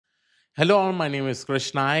Hello, all, my name is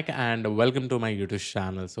Krish Naik and welcome to my YouTube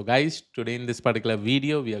channel. So guys, today in this particular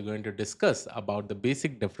video, we are going to discuss about the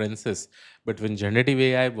basic differences between generative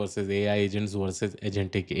AI versus AI agents versus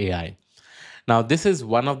agentic AI. Now, this is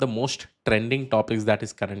one of the most trending topics that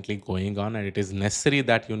is currently going on, and it is necessary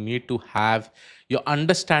that you need to have your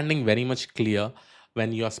understanding very much clear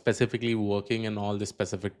when you are specifically working in all the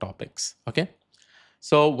specific topics. Okay.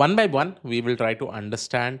 So one by one, we will try to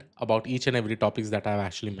understand about each and every topics that I've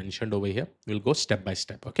actually mentioned over here. We'll go step by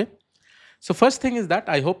step. Okay. So first thing is that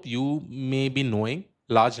I hope you may be knowing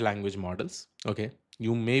large language models. Okay.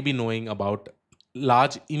 You may be knowing about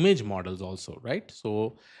large image models also, right?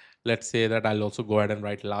 So let's say that I'll also go ahead and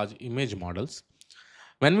write large image models.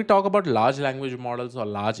 When we talk about large language models or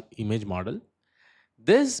large image model,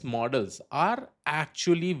 these models are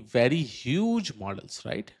actually very huge models,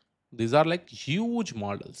 right? These are like huge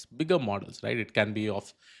models, bigger models, right? It can be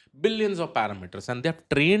of billions of parameters and they're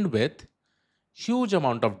trained with huge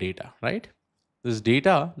amount of data, right? This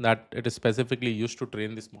data that it is specifically used to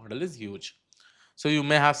train this model is huge. So you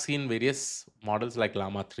may have seen various models like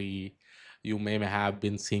Llama 3. You may have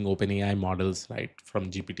been seeing OpenAI models, right? From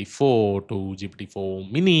GPT-4 to GPT-4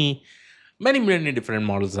 Mini. Many different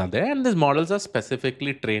models are there, and these models are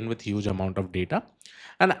specifically trained with huge amount of data.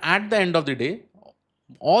 And at the end of the day,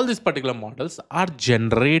 all these particular models are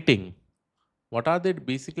generating. What are they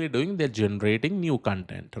basically doing? They're generating new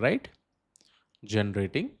content, right?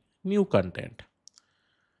 Generating new content.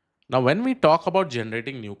 Now, when we talk about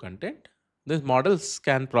generating new content, these models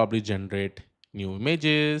can probably generate new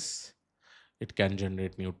images, it can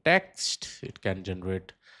generate new text, it can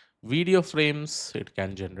generate video frames, it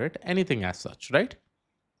can generate anything as such, right?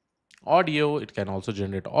 Audio, it can also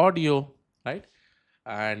generate audio, right?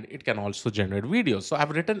 And it can also generate videos. So I've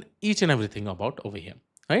written each and everything about over here,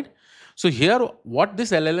 right? So here, what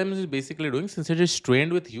this LLM is basically doing, since it is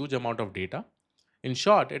trained with huge amount of data, in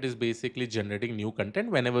short, it is basically generating new content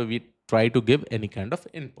whenever we try to give any kind of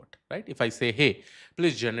input, right? If I say, hey,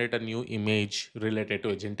 please generate a new image related to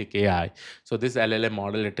agentic AI. So this LLM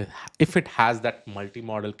model, if it has that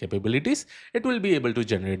multi-model capabilities, it will be able to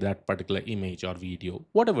generate that particular image or video,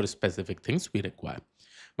 whatever specific things we require.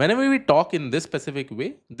 Whenever we talk in this specific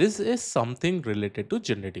way, this is something related to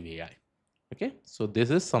generative AI. Okay, so this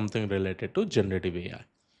is something related to generative AI,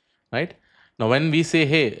 right? Now, when we say,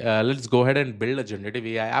 hey, let's go ahead and build a generative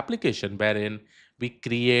AI application wherein we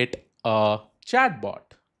create a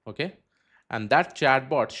chatbot, okay, and that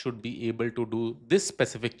chatbot should be able to do this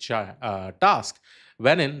specific task,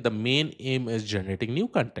 wherein the main aim is generating new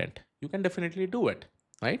content. You can definitely do it,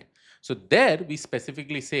 right? So there we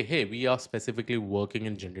specifically say, hey, we are specifically working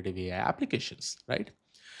in generative AI applications, right?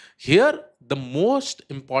 Here, the most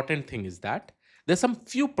important thing is that there's some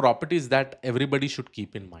few properties that everybody should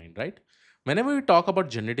keep in mind, right? Whenever we talk about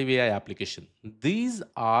generative AI application, these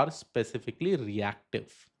are specifically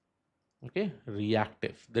reactive. Okay,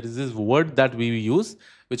 reactive. There is this word that we use,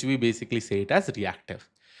 which we basically say it as reactive.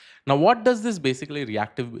 Now, what does this basically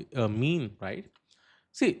reactive mean, right?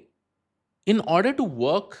 See, in order to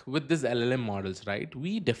work with these LLM models, right,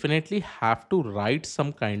 we definitely have to write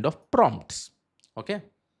some kind of prompts. Okay,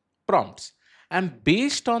 prompts. And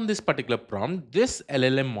based on this particular prompt, this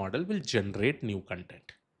LLM model will generate new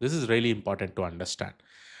content. This is really important to understand.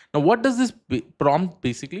 Now, what does this prompt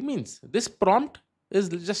basically means? This prompt is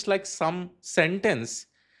just like some sentence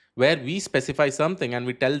where we specify something and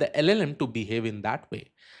we tell the LLM to behave in that way.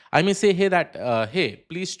 I may say, hey,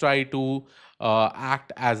 please try to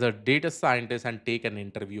act as a data scientist and take an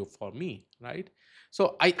interview for me, right?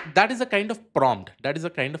 So I that is a kind of prompt, that is a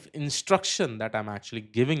kind of instruction that I'm actually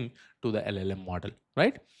giving to the LLM model,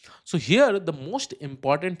 right? So here, the most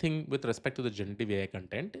important thing with respect to the generative AI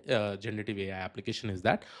content, generative AI application is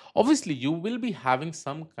that obviously you will be having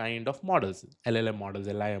some kind of models, LLM models,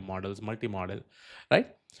 LIM models, multi-model,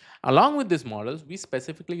 right? Along with these models, we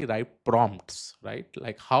specifically write prompts, right?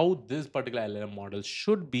 Like how this particular LLM model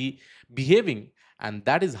should be behaving, and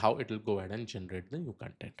that is how it will go ahead and generate the new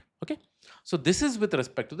content. Okay, so this is with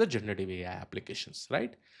respect to the generative AI applications,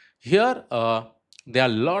 right? Here, there are a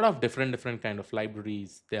lot of different kind of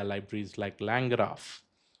libraries. There are libraries like LangGraph,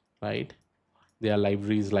 right? There are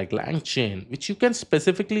libraries like LangChain, which you can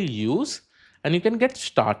specifically use and you can get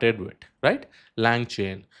started with, right?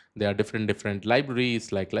 LangChain. There are different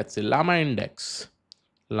libraries like, let's say, Llama Index,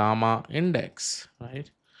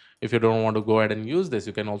 right? If you don't want to go ahead and use this,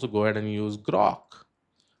 you can also go ahead and use Grok.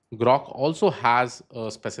 Grok also has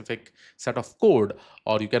a specific set of code,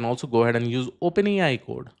 or you can also go ahead and use OpenAI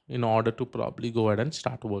code in order to probably go ahead and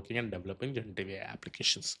start working and developing generative AI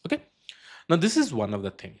applications. Okay. Now, this is one of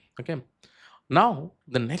the thing. Okay. Now,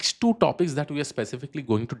 the next two topics that we are specifically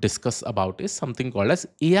going to discuss about is something called as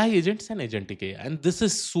AI agents and agentic AI. And this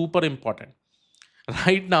is super important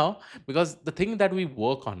right now because the thing that we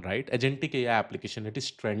work on, right, agentic AI application, it is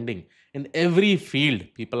trending in every field.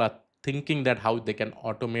 People are thinking that how they can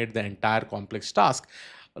automate the entire complex task,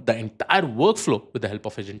 the entire workflow with the help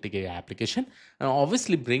of agentic AI application, and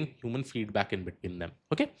obviously bring human feedback in between them.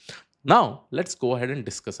 Okay, now let's go ahead and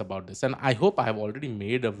discuss about this. And I hope I have already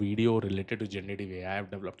made a video related to generative AI. I've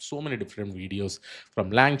developed so many different videos from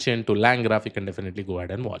LangChain to LangGraph. You can definitely go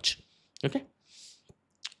ahead and watch. Okay,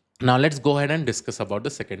 now let's go ahead and discuss about the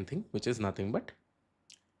second thing, which is nothing but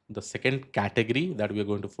the second category that we are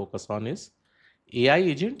going to focus on is AI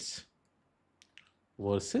agents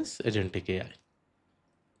versus agentic AI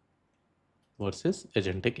versus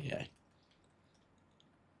agentic AI.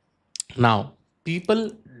 Now,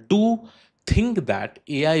 people do think that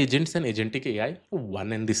AI agents and agentic AI are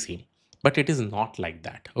one and the same, but it is not like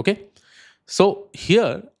that. Okay. So,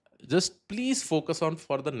 here, just please focus on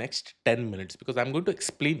for the next 10 minutes because I'm going to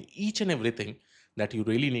explain each and everything that you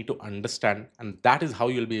really need to understand. And that is how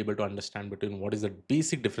you'll be able to understand between what is the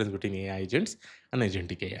basic difference between AI agents and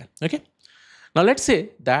agentic AI. Okay. Now let's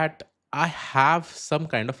say that I have some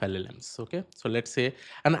kind of LLMs. Okay, so let's say,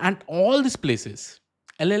 and at all these places,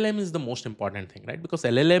 LLM is the most important thing, right? Because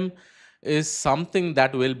LLM is something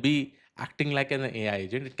that will be acting like an AI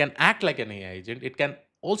agent. It can act like an AI agent. It can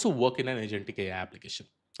also work in an agentic AI application.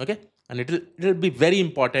 Okay, and it'll be very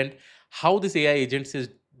important how this AI agents is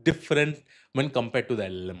different when compared to the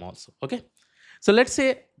LLM also. Okay, so let's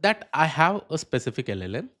say that I have a specific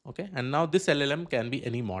LLM, okay, and now this LLM can be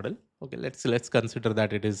any model. Okay, let's consider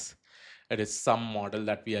that it is some model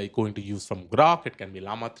that we are going to use from Grok. It can be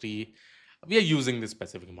Llama 3. We are using this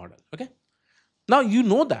specific model. Okay. Now you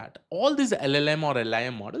know that all these LLM or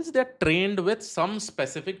LIM models, they're trained with some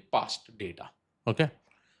specific past data. Okay.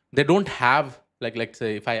 They don't have, like let's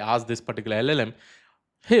say if I ask this particular LLM,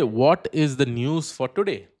 hey, what is the news for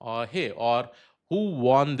today? Or hey, or who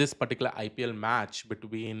won this particular IPL match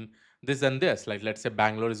between this and this? Like let's say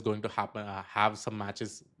Bangalore is going to happen have some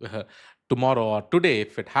matches tomorrow or today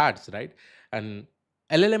if it has, right? And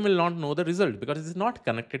LLM will not know the result because it is not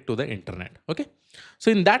connected to the internet. Okay.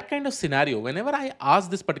 So in that kind of scenario, whenever I ask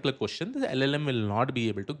this particular question, the LLM will not be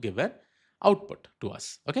able to give an output to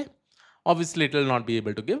us. Okay. Obviously, it will not be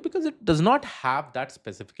able to give because it does not have that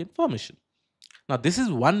specific information. Now, this is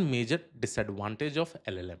one major disadvantage of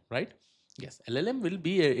LLM, right? Yes, LLM will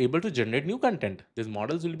be able to generate new content. These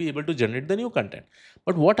models will be able to generate the new content.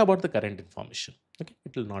 But what about the current information? Okay,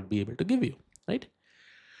 it will not be able to give you, right?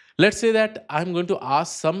 Let's say that I'm going to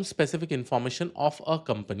ask some specific information of a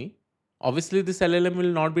company. Obviously, this LLM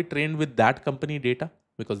will not be trained with that company data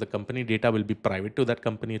because the company data will be private to that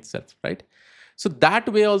company itself, right? So that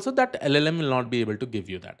way also that LLM will not be able to give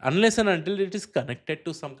you that unless and until it is connected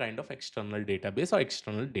to some kind of external database or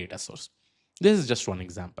external data source. This is just one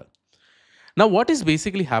example. Now, what is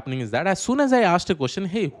basically happening is that as soon as I asked a question,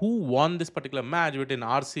 hey, who won this particular match between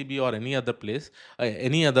RCB or any other place,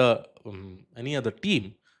 any other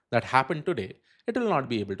team that happened today, it will not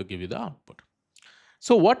be able to give you the output.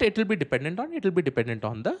 So, what it will be dependent on? It will be dependent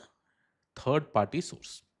on the third party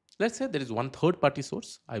source. Let's say there is one third party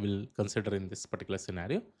source I will consider in this particular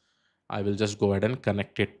scenario. I will just go ahead and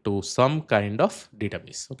connect it to some kind of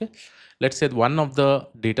database. Okay. Let's say one of the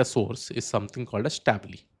data source is something called as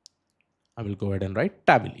Tably. I will go ahead and write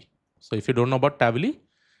Tably. So if you don't know about Tably,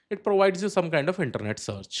 it provides you some kind of internet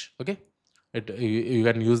search. Okay. You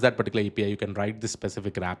can use that particular API. You can write this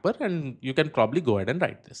specific wrapper and you can probably go ahead and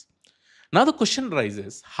write this. Now the question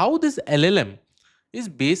arises how this LLM is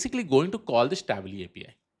basically going to call this Tably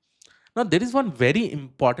API. Now there is one very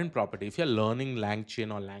important property. If you're learning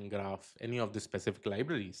LangChain or LangGraph, any of the specific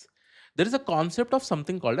libraries, there is a concept of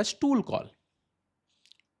something called as tool call.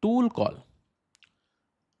 Tool call.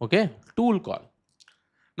 Okay, tool call.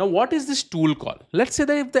 Now, what is this tool call? Let's say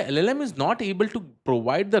that if the LLM is not able to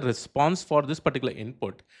provide the response for this particular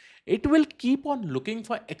input, it will keep on looking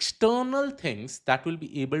for external things that will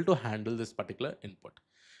be able to handle this particular input.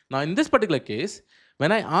 Now, in this particular case,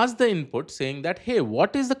 when I ask the input saying that, hey,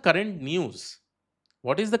 what is the current news?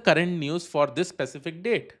 What is the current news for this specific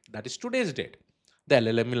date? That is today's date. The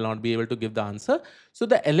LLM will not be able to give the answer. So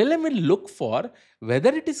the LLM will look for whether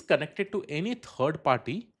it is connected to any third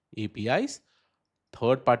party APIs,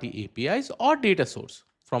 third party APIs or data source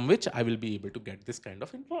from which I will be able to get this kind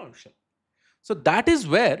of information. So that is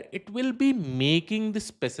where it will be making the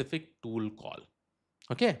specific tool call.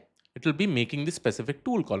 Okay. It will be making the specific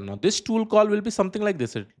tool call. Now this tool call will be something like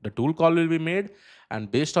this. The tool call will be made and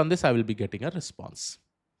based on this, I will be getting a response.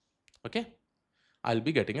 Okay. I'll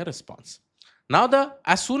be getting a response. Now the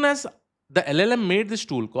as soon as the LLM made this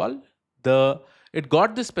tool call, the it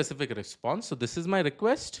got this specific response. So this is my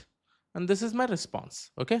request and this is my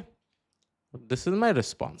response. Okay, this is my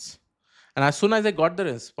response. And as soon as I got the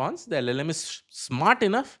response, the LLM is smart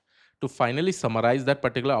enough to finally summarize that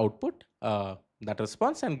particular output, that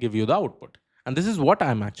response, and give you the output. And this is what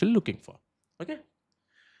I'm actually looking for. Okay.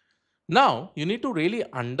 Now you need to really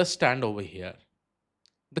understand over here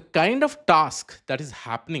the kind of task that is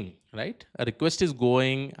happening, right? A request is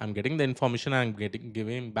going, I'm getting the information, and I'm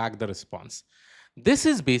giving back the response. This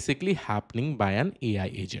is basically happening by an AI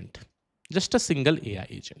agent, just a single AI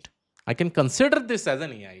agent. I can consider this as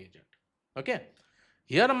an AI agent. Okay.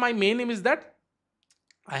 Here my main aim is that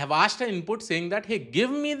I have asked an input saying that, hey,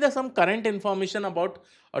 give me some current information about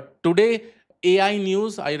today AI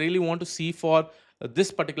news. I really want to see for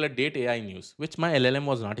this particular date AI news, which my LLM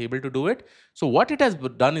was not able to do it. So what it has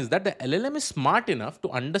done is that the LLM is smart enough to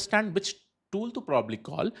understand which tool to probably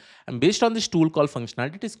call, and based on this tool call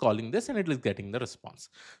functionality, it is calling this and it is getting the response.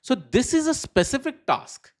 So this is a specific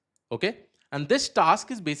task, okay, and this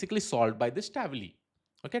task is basically solved by this Tavily,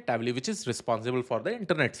 okay, Tavily, which is responsible for the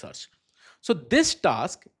internet search. So this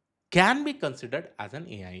task can be considered as an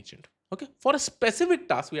AI agent. Okay, for a specific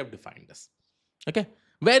task, we have defined this. Okay,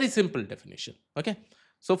 very simple definition. Okay,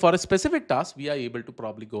 so for a specific task, we are able to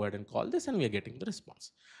probably go ahead and call this, and we are getting the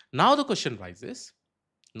response. Now the question rises.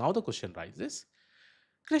 Now the question rises,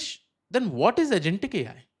 Krish, then what is agentic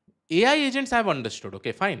AI? AI agents I've understood.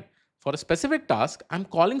 Okay, fine. For a specific task, I'm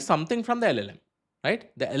calling something from the LLM, right?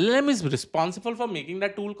 The LLM is responsible for making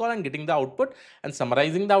that tool call and getting the output and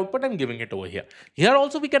summarizing the output and giving it over here. Here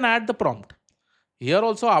also we can add the prompt. Here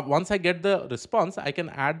also, once I get the response, I can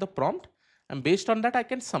add the prompt, and based on that, I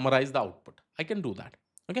can summarize the output. I can do that.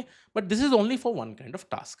 Okay, but this is only for one kind of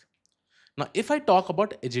task. Now, if I talk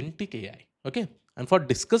about agentic AI, okay, and for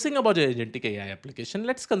discussing about the agentic AI application,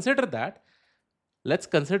 let's consider that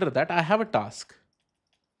I have a task.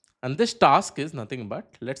 And this task is nothing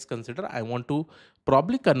but, let's consider I want to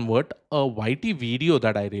probably convert a YT video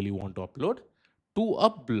that I really want to upload to a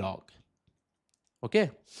blog.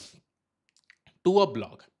 Okay, to a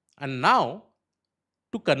blog. And now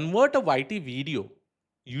to convert a YT video,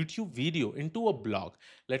 YouTube video into a blog.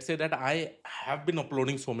 Let's say that I have been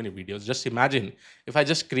uploading so many videos. Just imagine if I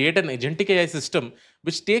just create an agentic AI system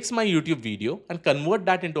which takes my YouTube video and convert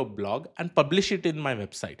that into a blog and publish it in my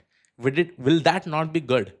website. Will that not be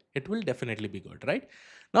good? It will definitely be good, right?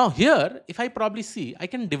 Now here, if I probably see, I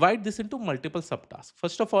can divide this into multiple subtasks.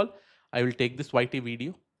 First of all, I will take this YT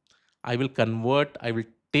video. I will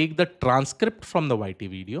take the transcript from the YT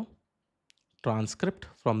video. Transcript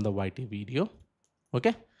from the YT video.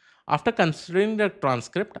 Okay. After considering the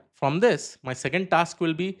transcript from this, my second task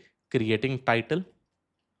will be creating title.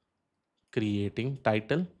 Creating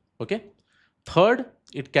title. Okay. Third,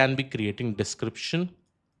 it can be creating description.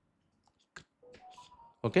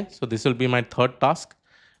 Okay. So this will be my third task,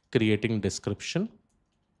 creating description.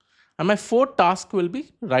 And my fourth task will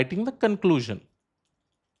be writing the conclusion.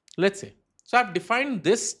 Let's say. So I've defined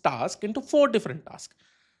this task into 4 different tasks,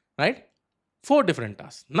 right? 4 different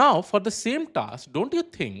tasks. Now, for the same task, don't you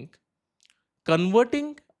think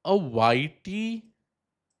converting a YT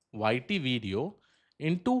video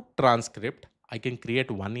into transcript, I can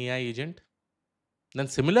create one AI agent? Then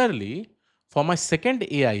similarly, for my second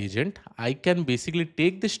AI agent, I can basically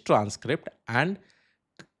take this transcript, and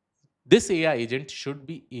this AI agent should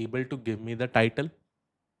be able to give me the title.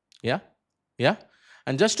 Yeah. Yeah.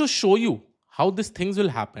 And just to show you how these things will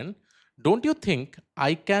happen, don't you think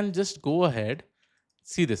I can just go ahead,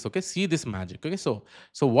 see this, okay, see this magic. Okay, so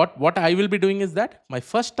what I will be doing is that my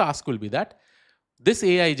first task will be that this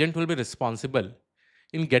AI agent will be responsible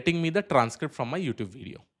in getting me the transcript from my YouTube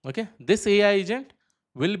video. Okay, this AI agent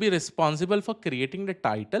will be responsible for creating the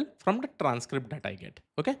title from the transcript that I get.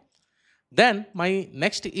 Okay, then my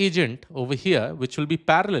next agent over here, which will be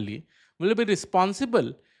parallelly, will be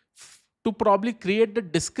responsible to probably create the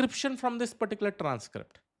description from this particular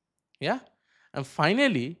transcript. Yeah. And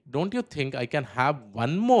finally, don't you think I can have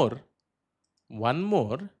one more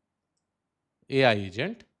AI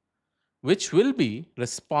agent which will be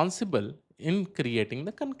responsible in creating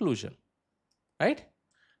the conclusion, right?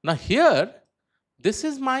 Now here, this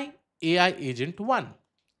is my AI agent 1.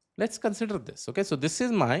 Let's consider this. Okay, so this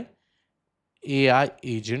is my AI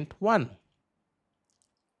agent 1.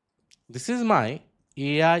 This is my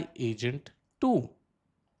AI agent 2.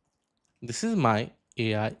 This is my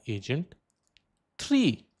AI agent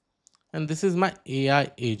 3. And this is my AI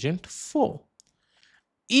agent 4.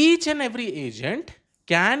 Each and every agent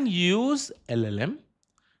can use LLM.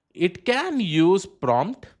 It can use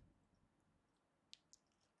prompt.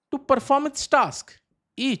 to perform its task.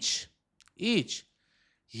 Each, each.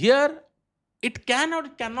 Here, it can or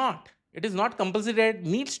it cannot. It is not compulsory that it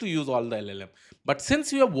needs to use all the LLM. But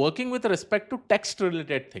since we are working with respect to text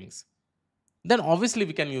related things, then obviously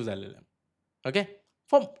we can use LLM. Okay.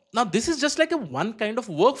 For now, this is just like a one kind of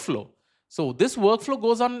workflow. So this workflow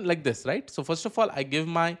goes on like this, right? So first of all, I give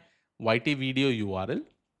my YT video URL,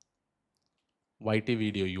 YT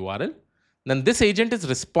video URL. Then this agent is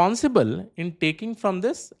responsible in taking from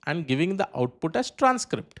this and giving the output as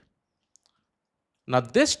transcript. Now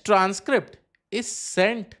this transcript is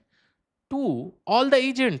sent to all the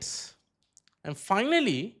agents. And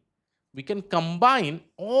finally, we can combine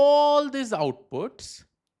all these outputs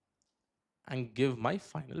and give my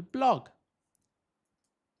final blog,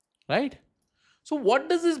 right? So what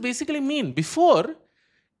does this basically mean? Before,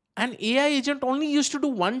 an AI agent only used to do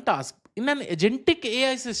one task in an agentic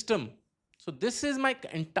AI system. So this is my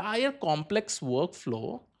entire complex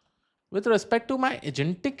workflow with respect to my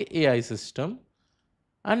agentic AI system.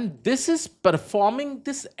 And this is performing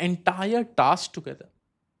this entire task together.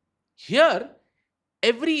 Here,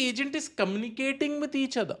 every agent is communicating with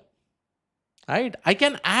each other, right? I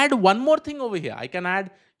can add one more thing over here. I can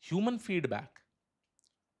add human feedback.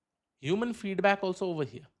 Human feedback also over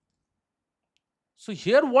here. So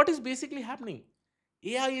here, what is basically happening?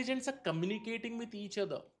 AI agents are communicating with each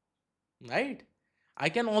other, right? I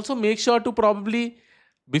can also make sure to probably,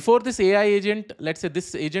 before this AI agent, let's say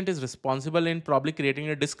this agent is responsible in probably creating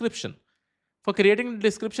a description. For creating the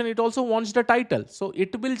description, it also wants the title. So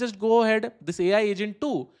it will just go ahead, this AI agent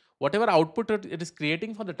 2, whatever output it is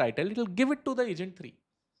creating for the title, it will give it to the agent 3.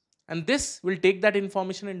 And this will take that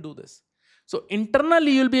information and do this. So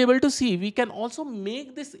internally, you'll be able to see, we can also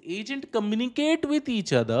make this agent communicate with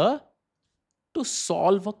each other to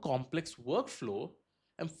solve a complex workflow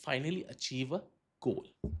and finally achieve a goal,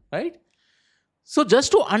 right? So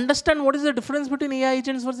just to understand what is the difference between AI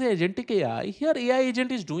agents versus agentic AI, here AI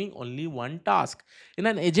agent is doing only one task. In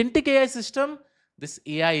an agentic AI system, this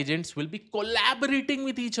AI agents will be collaborating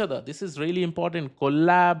with each other. This is really important.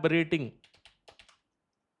 Collaborating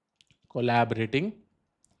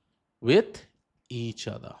with each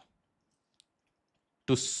other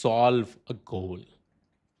to solve a goal.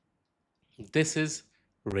 This is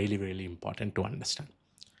really, really important to understand.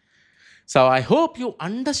 So I hope you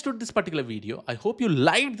understood this particular video. I hope you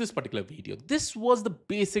liked this particular video. This was the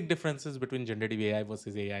basic differences between generative AI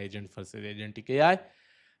versus AI agent versus agentic AI.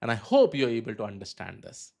 And I hope you're able to understand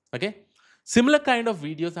this. Okay. Similar kind of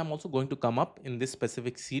videos I'm also going to come up in this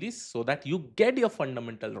specific series so that you get your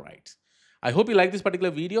fundamental rights. I hope you like this particular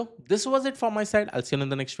video. This was it from my side. I'll see you in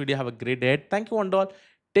the next video. Have a great day. Thank you, and all.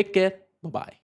 Take care. Bye-bye.